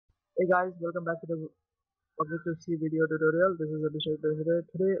Hey guys, welcome back to the Objective C video tutorial. This is ABhishek here.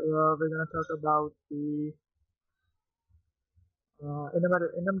 Today we're going to talk about the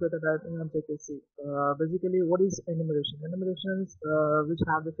enum data type enum C. Basically, what is enumeration? Enumerations which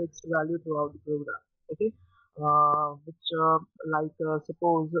have the fixed value throughout the program. Okay, which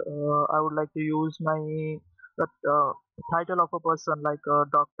suppose I would like to use my title of a person like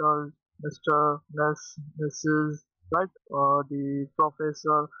Doctor, Mr., Miss, Mrs. Right, the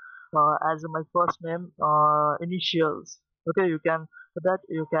professor as my first name initials. Okay, you can for that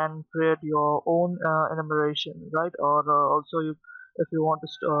you can create your own enumeration, right? Or also you if you want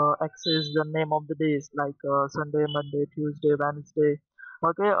to access the name of the days like Sunday, Monday, Tuesday, Wednesday.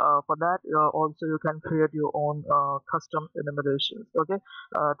 Okay, for that also you can create your own custom enumerations. Okay,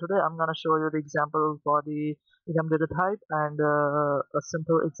 today I'm gonna show you the example for the enum data type and a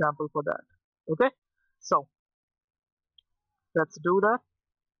simple example for that. Okay, so let's do that.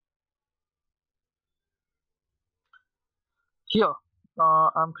 Here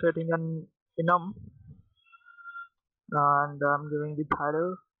I'm creating an enum and I'm giving the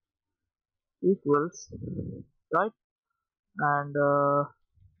title equals, right, and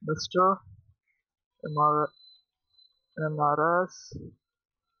Mr. MR, MRS,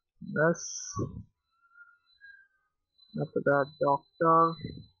 Miss, after that Doctor,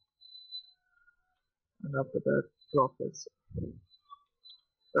 and after that Professor.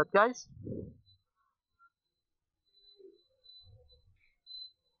 Right, guys?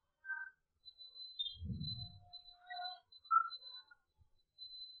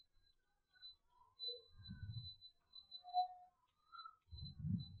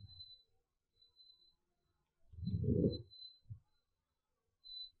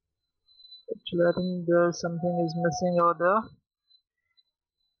 Actually, I think there's something is missing over there.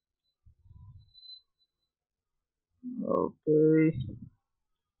 Okay.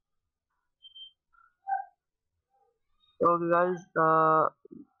 Okay, guys.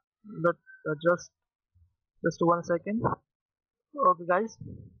 Let just 1 second. Okay, guys.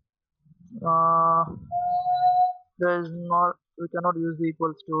 Uh, there is not we cannot use the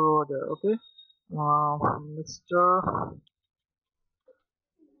equals to over there. Okay.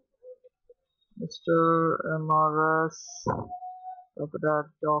 Mr. MRS, after that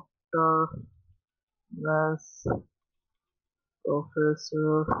Doctor, Miss,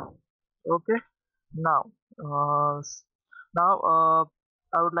 Professor. Okay. Now, uh, s- now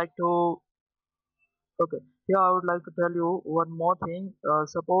I would like to. Okay. Here I would like to tell you one more thing.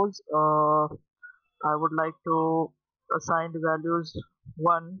 Suppose I would like to assign the values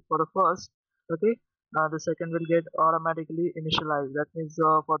 1 for the first. Okay. The second will get automatically initialized. That means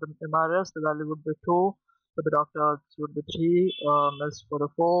for the MRS the value would be 2, for the doctor it would be 3, Miss for the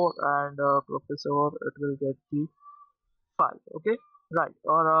 4, and professor it will get the 5. Okay, right.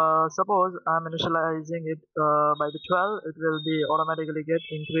 Or suppose I'm initializing it by the 12, it will be automatically get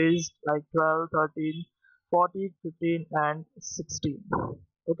increased like 12, 13, 14, 15, and 16.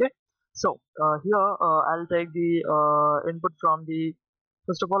 Okay, so here I'll take the input from the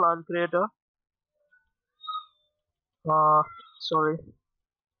first of all I'll create a uh, sorry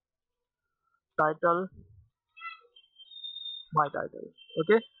title, my title.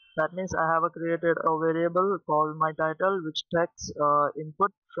 Okay, that means I have created a variable called my title which takes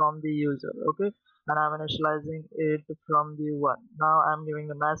input from the user. Okay, and I'm initializing it from the 1. Now I'm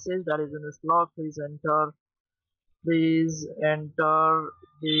giving a message that is in this log. Please enter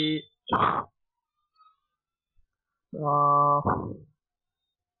the uh,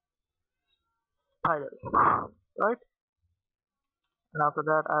 title, right? And after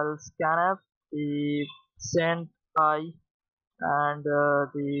that I'll scanf the send I and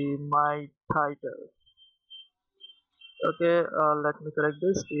the my title. Okay, let me correct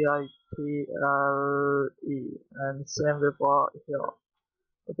this title and same way for here.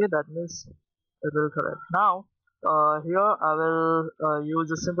 Okay, that means it will correct. Now, here I will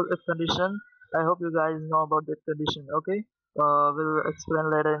use a simple if condition. I hope you guys know about the if condition. Okay, we'll explain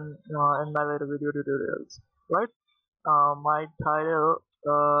later in my later video tutorials. Right? My title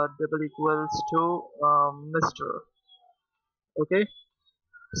double equals to Mr. Okay,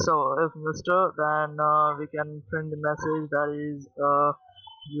 so if Mr., then we can print the message that is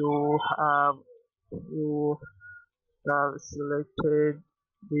you have you have selected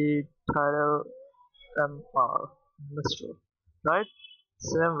the title MR Mr. Right?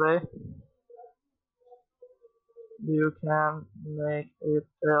 Same way you can make it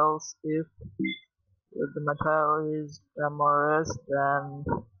else if the material is MRS, then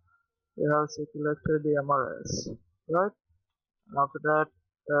you have selected the MRS. Right? After that,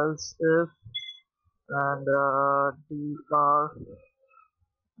 else if and dr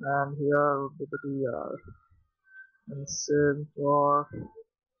and here would be the dr, and same for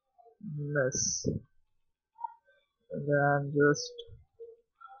miss, and then just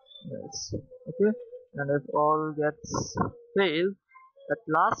miss. Okay, and if all gets failed, at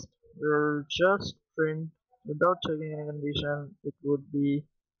last we'll just print without checking any condition. It would be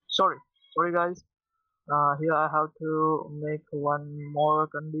sorry guys. Here I have to make one more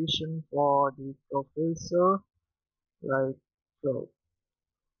condition for the professor, like so,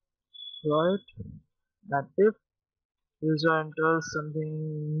 right? And if user enters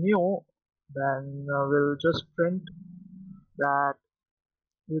something new, then we'll just print that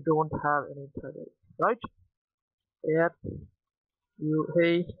you don't have any title, right? Yep,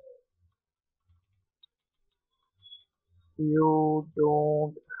 hey, you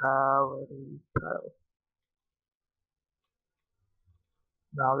don't have any title.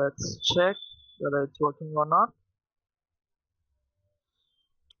 Now let's check whether it's working or not.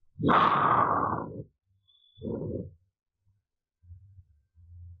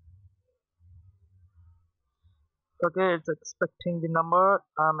 Okay, it's expecting the number.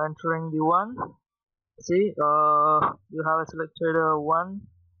 I'm entering the one. See, you have selected one.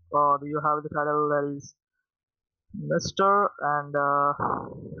 You have the title that is Mr. and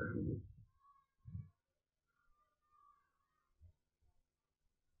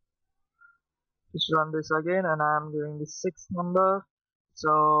just run this again, and I am giving the sixth number.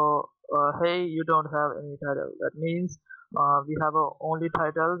 So hey, you don't have any title. That means we have only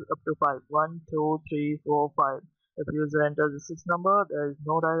titles up to 5. 1, 2, 3, 4, 5. If user enters the sixth number, there is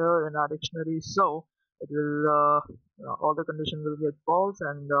no title in our dictionary, so it will all the conditions will get false,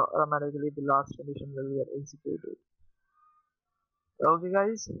 and automatically the last condition will get executed. Okay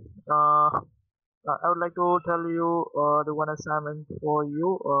guys, I would like to tell you the one assignment for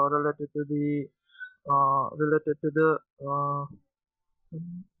you related to the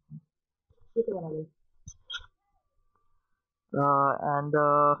and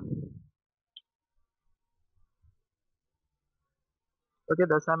okay,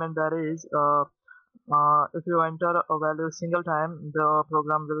 the assignment that is if you enter a value single time, the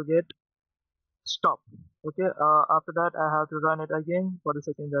program will get stopped. Okay, after that I have to run it again for the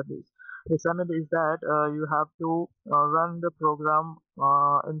second value. The assignment is that you have to run the program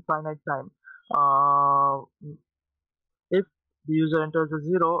in finite time. If the user enters a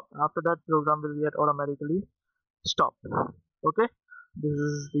 0, after that program will get automatically stopped. Okay, this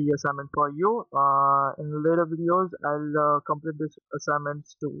is the assignment for you. In later videos I'll complete this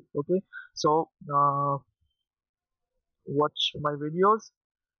assignments too. Okay, so watch my videos,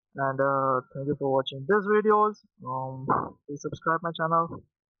 and thank you for watching these videos. Please subscribe my channel.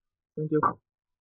 Thank you.